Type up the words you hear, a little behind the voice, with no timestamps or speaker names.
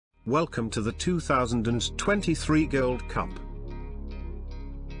Welcome to the 2023 Gold Cup.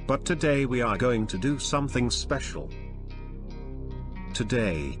 But today we are going to do something special.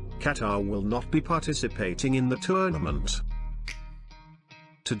 Today, Qatar will not be participating in the tournament.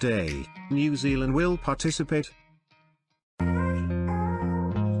 Today, New Zealand will participate.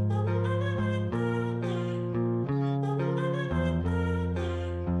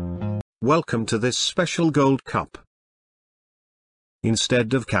 Welcome to this special Gold Cup.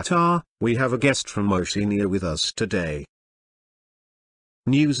 Instead of Qatar, we have a guest from Oceania with us today.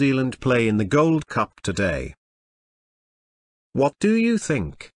 New Zealand play in the Gold Cup today. What do you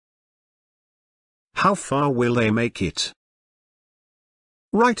think? How far will they make it?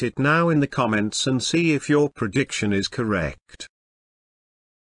 Write it now in the comments and see if your prediction is correct.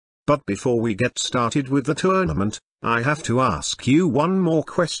 But before we get started with the tournament, I have to ask you one more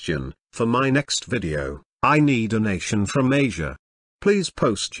question. For my next video, I need a nation from Asia. Please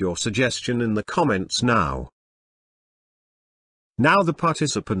post your suggestion in the comments now. Now the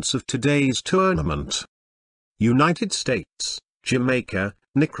participants of today's tournament: United States, Jamaica,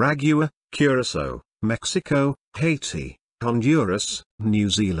 Nicaragua, Curacao, Mexico, Haiti, Honduras,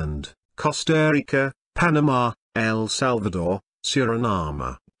 New Zealand, Costa Rica, Panama, El Salvador,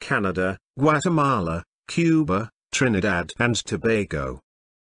 Suriname, Canada, Guatemala, Cuba, Trinidad and Tobago.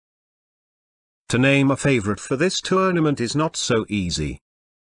 To name a favorite for this tournament is not so easy.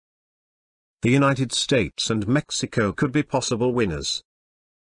 The United States and Mexico could be possible winners.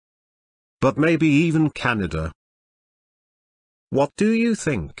 But maybe even Canada. What do you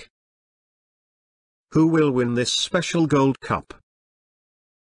think? Who will win this special Gold Cup?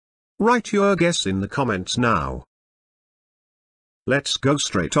 Write your guess in the comments now. Let's go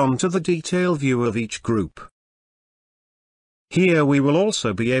straight on to the detailed view of each group. Here we will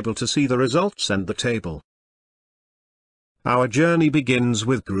also be able to see the results and the table. Our journey begins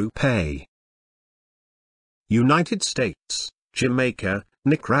with Group A. United States, Jamaica,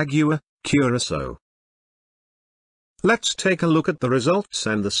 Nicaragua, Curacao. Let's take a look at the results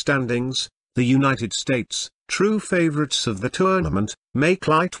and the standings. The United States, true favorites of the tournament, make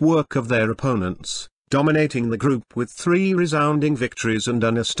light work of their opponents, dominating the group with 3 resounding victories and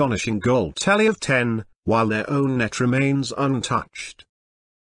an astonishing goal tally of 10. While their own net remains untouched.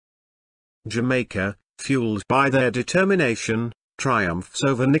 Jamaica, fueled by their determination, triumphs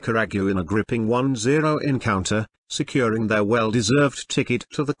over Nicaragua in a gripping 1-0 encounter, securing their well-deserved ticket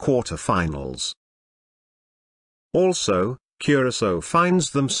to the quarter-finals. Also, Curacao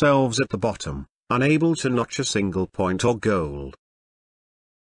finds themselves at the bottom, unable to notch a single point or goal.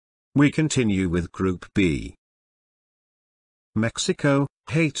 We continue with Group B. Mexico,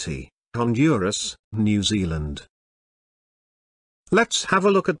 Haiti, Honduras, New Zealand. Let's have a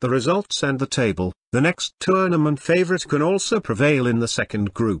look at the results and the table. The next tournament favorite can also prevail in the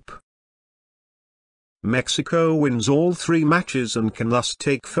second group. Mexico wins all 3 matches and can thus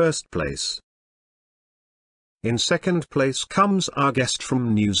take first place. In second place comes our guest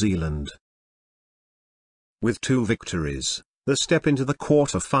from New Zealand. With 2 victories, the step into the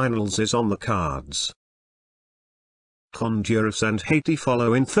quarter-finals is on the cards. Honduras and Haiti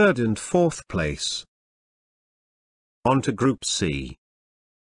follow in third and fourth place. On to Group C.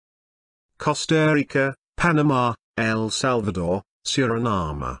 Costa Rica, Panama, El Salvador,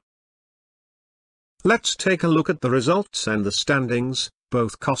 Suriname. Let's take a look at the results and the standings.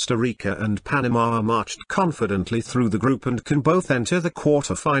 Both Costa Rica and Panama marched confidently through the group and can both enter the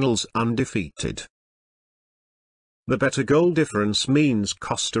quarter-finals undefeated. The better goal difference means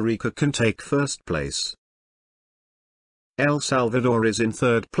Costa Rica can take first place. El Salvador is in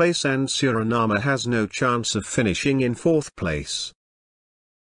third place and Suriname has no chance of finishing in fourth place.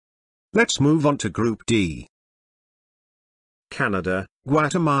 Let's move on to Group D. Canada,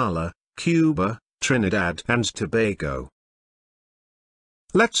 Guatemala, Cuba, Trinidad and Tobago.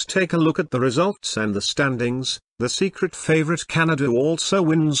 Let's take a look at the results and the standings. The secret favorite Canada also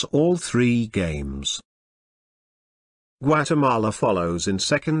wins all 3 games. Guatemala follows in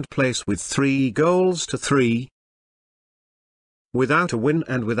second place with 3-3. Without a win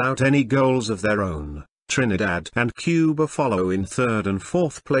and without any goals of their own, Trinidad and Cuba follow in third and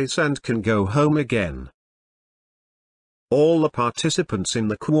fourth place and can go home again. All the participants in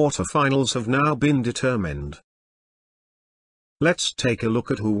the quarter-finals have now been determined. Let's take a look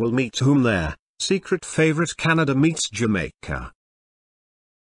at who will meet whom there. Secret favorite Canada meets Jamaica.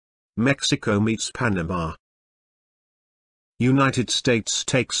 Mexico meets Panama. United States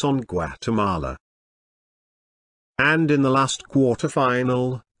takes on Guatemala. And in the last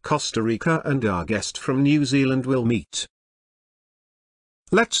quarter-final, Costa Rica and our guest from New Zealand will meet.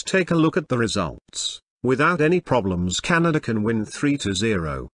 Let's take a look at the results. Without any problems, Canada can win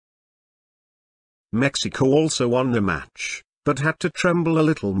 3-0. Mexico also won the match, but had to tremble a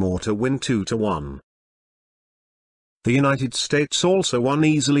little more to win 2-1. The United States also won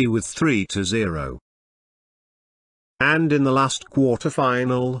easily with 3-0. And in the last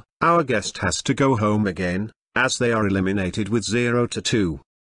quarter-final, our guest has to go home again, as they are eliminated with 0-2.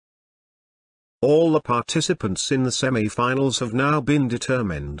 All the participants in the semi-finals have now been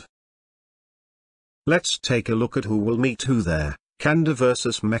determined. Let's take a look at who will meet who there. Canada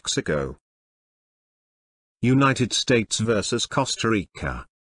versus Mexico. United States versus Costa Rica.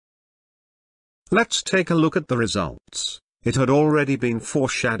 Let's take a look at the results. It had already been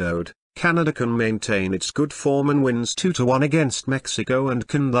foreshadowed. Canada can maintain its good form and wins 2-1 against Mexico and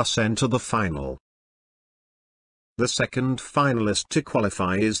can thus enter the final. The second finalist to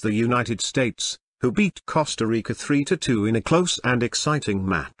qualify is the United States, who beat Costa Rica 3-2 in a close and exciting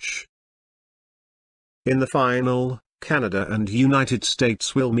match. In the final, Canada and United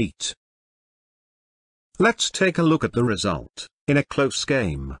States will meet. Let's take a look at the result. In a close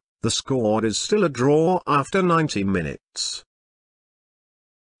game, the score is still a draw after 90 minutes.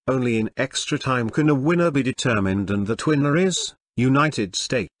 Only in extra time can a winner be determined, and that winner is United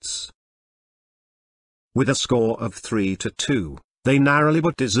States. With a score of 3-2, they narrowly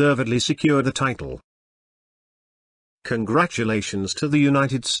but deservedly secure the title. Congratulations to the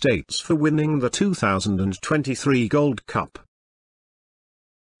United States for winning the 2023 Gold Cup.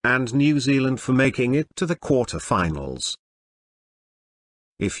 And New Zealand for making it to the quarter-finals.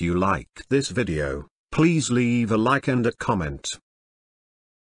 If you liked this video, please leave a like and a comment.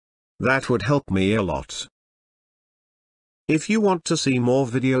 That would help me a lot. If you want to see more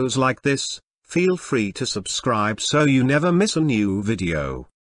videos like this, feel free to subscribe so you never miss a new video.